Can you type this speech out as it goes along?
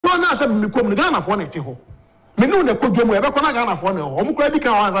na say me kom Ghana for na te ho me no na kodwom e be ko na Ghana for na ho omo kura bi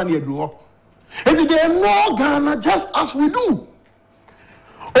kan wanza na aduru ho and they know Ghana just as we do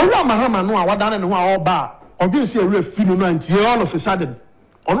Owura Mahama no a wadane ne ho a oba obi say ewura fi no anti all of a sudden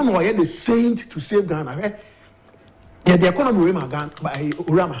ono no ye the saint to save Ghana yeah the economy we Ghana by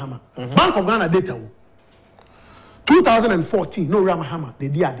Owura Mahama Bank of Ghana data 2014 no Owura Mahama the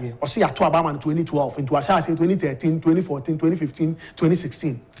dia there o say ato aba man 2012 into I say 2013 2014 2015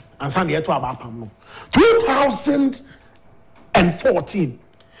 2016 and san the to aba pam no 2014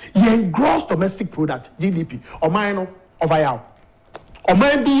 yen gross domestic product GDP o man no over yaw o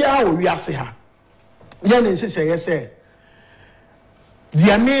man bia o wi ase ha yen nse say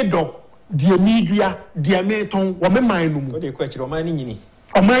dia medo dia media dia meton wo me man no mu o de kwa chiro man ni nyini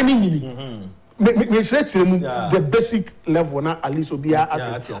me straight mu the basic level na at least obia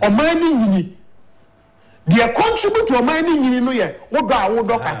at o man ni nyini dia contribute to o man ni nyini no ye wo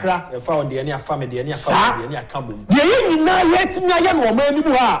do kakra e fa o de ni afa me de ni afa de ni akabo dia ye nyina yetimi aye no o man ni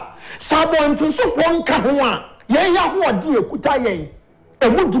mu ha sabo ntunso fo nka ho a ye ya ho ode ekuta yen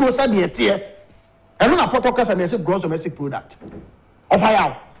emu duro sa de ete eno na poto kasa na say gross domestic product of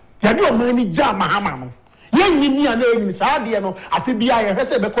how ya do o man ni ja Mahama no ye nyini a na yin sa de no afi bia ye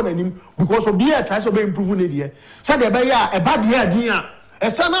hwese be ko nanim because obi e try so be improve na de sa de be ya e ba de adin a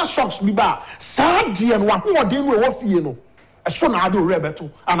esana shocks bi ba sa de no wa ho de no wo fie no eso na ade ore beto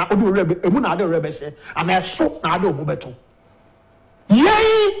ana ode ore be emu na ade ore be se ana eso na ade omo beto ye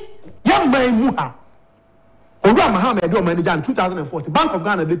man mu ha Owura Mahama de o man jan 2014 Bank of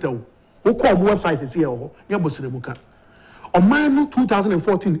Ghana data wo call website see ho ye bosire mu ka o man no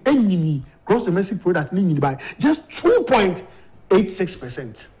 2014 enyini gross domestic product ni by just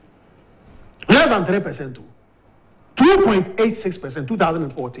 2.86%. Less than 3%. 2.86%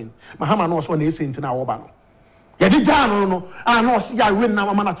 2014. Mahama no so na ese ntina wo ba no. Ya di jano no, no si ya win na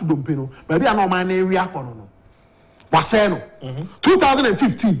mama na to dompe no. Ba bia na o man na eri akono no. Wase no.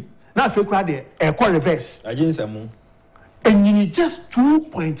 2015 na afi kura de e ko reverse. Agency mu. Enyini just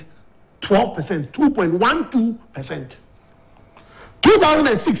 2.12%, 2.12%.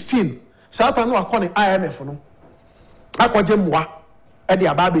 2016 Sapa no akọ IMF no akọje mwa e de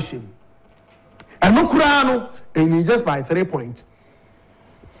aba behim eno kura no eni just by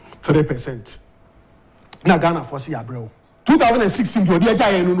 3.3% na Ghana for see abrel 2016 do de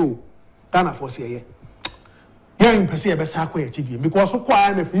aja yen no Ghana for see ye yen pese e be sa akọ ye chibie because ko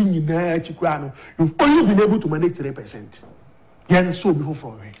IMF nyina chikura no you've only been able to manage 3% yen so be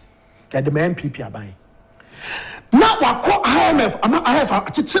for we ya de MPP aban na wako IMF ama IMF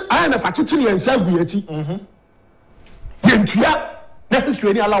atitiri yensa guati yentua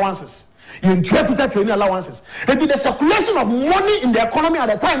necessary allowances yentua teacher training allowances and the circulation of money in the economy at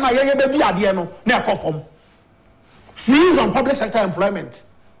the time na ye be ade no na ekofom freeze on public sector employment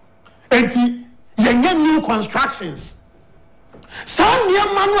and yenye new constructions some near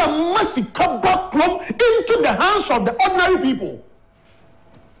manual massive back into the hands of the ordinary people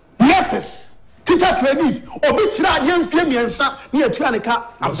nurses teacher trainees obi tira ade mfie miensa na yatua ne ka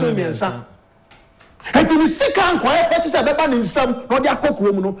aso miensa enti ni sika nko e fete se beba ne nsam na ode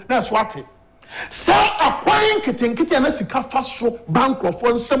akokoro mu no na so ate sa akwan kitenkite na sika fa so bank of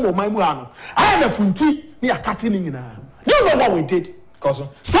nsam o man mu ano I na funti na yakate ni nyina you know what we did cause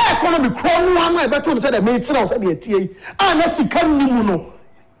sa economy crown no ano e beto no say the me tira o say the tie na sika ni mu no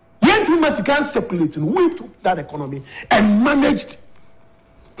yenti ma sika circulate no we took that economy and managed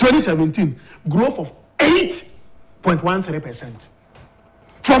 2017 growth of 8.13%.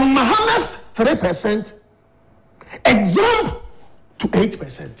 From Mahama's 3%, a jump to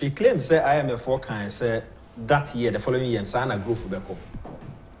 8%. He claims say IMF forecast say that year, the following year, Sana growth beko.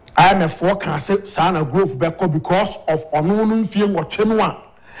 IMF forecast say Sana growth beko because of onunun fie ngochenwa.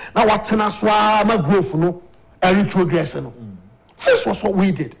 Na watena swa na growth no retrogress no. This was what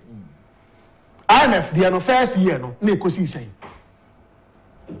we did. IMF the first year no na ekosi say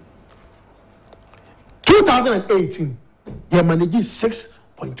 2018, he managed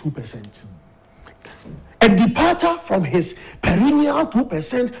 6.2%. A departure from his perennial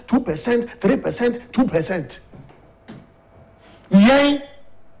 2%, 2%, 3%, 2%.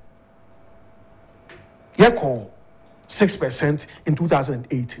 He called 6% in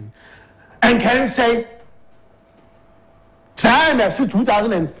 2018. And can say, IMF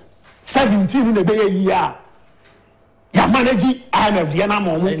 2017 in the year. Ya manage IMF the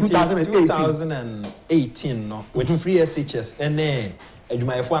Anamo 2018 no with free SHS and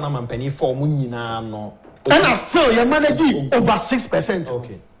adwumayefo anam mpani for mu nyina no and still ya manage over 6%.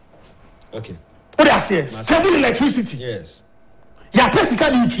 Okay. What I say stable electricity. Yes. Ya pesika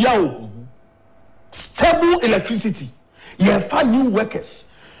di tuya o. Stable electricity. Ya fa new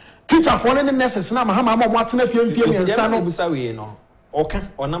workers. teacher for any nurses na Mahama mo atena fie no busa we no oka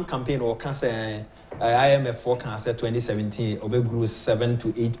onam campaign oka say IMF forecast 2017 obeguru 7 to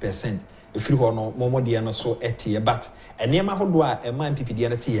 8%. If you no momo de no so etie but enema hodo a ema MPP de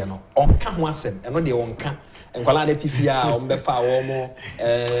na tie no onka ho asem eno de onka enkwala na tifia o mbefa wo mo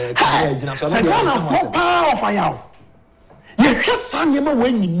gina so no de power of ayaw ye hwe sanyema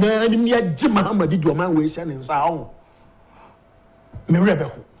we nyina ni me agi Mahama di o man we hia ne nsa ho me rebe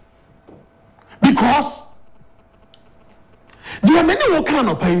ho because the many will kind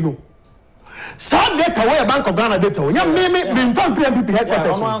of pay no. Some data where Bank of Ghana data. You me from free MPP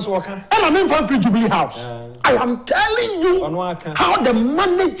headquarters. And I'm from free Jubilee House. I am telling you how the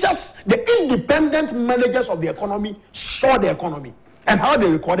managers, the independent managers of the economy saw the economy and how they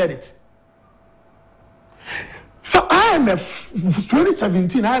recorded it. For IMF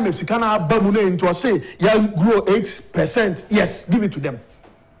 2017, IMF Sikana Bamune into a say, grow 8%. Yes, give it to them.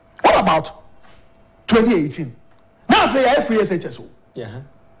 What about 2018? Now for your free SHSO. Yeah.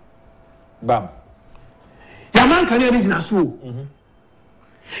 Bam. Your man can original so.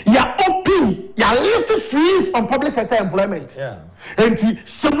 You're open, you're lifting freeze on public sector employment. Yeah. And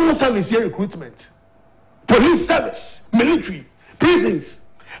civil service here recruitment, police service, military, prisons,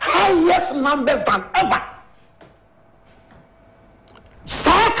 highest numbers than ever.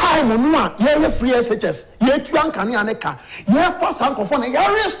 Time on ye free SHS, ye tuan kani aneka, ye for sankophone,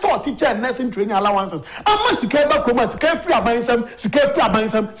 ye restore teacher and nursing training allowances. Amma sikeba koma, sikeba free abansem, sikeba free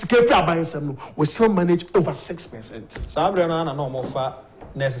abansem, sikeba free abansem. We still manage over 6%. Sabre na no more fa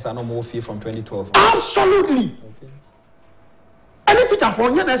nurses are no more fee from 2012. Absolutely. Okay. Any teacher for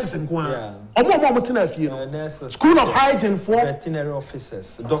your nurses in Kwan. Yeah. Omo tina fee. Nurses. School of hygiene for veterinary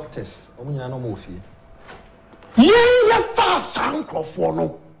officers, doctors. Omo nyina no more fee. Ye fast sankophone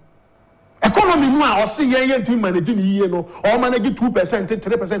no. Economy no or see ye to manage ye no or manage 2%,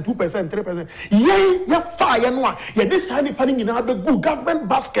 3%, 2%, 3%. Ye fire no ye this any planning in our good government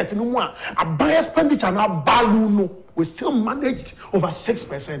basket no more. A buy expenditure now balloon no we still managed over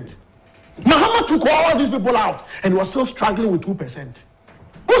 6%. Mahama took all these people out and was still struggling with 2%.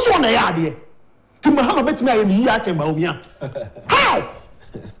 What's one idea? To Mahama bet me in here. How?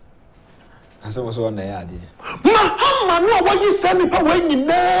 As I was on the idea. Mahama, no, what you send me when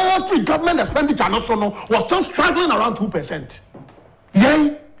you free government expenditure was still struggling around 2%.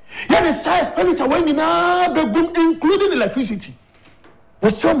 Yeah, the size expenditure when you now including electricity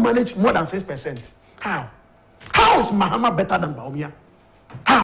was still managed more than 6%. How? How is Mahama better than Bawumia? How?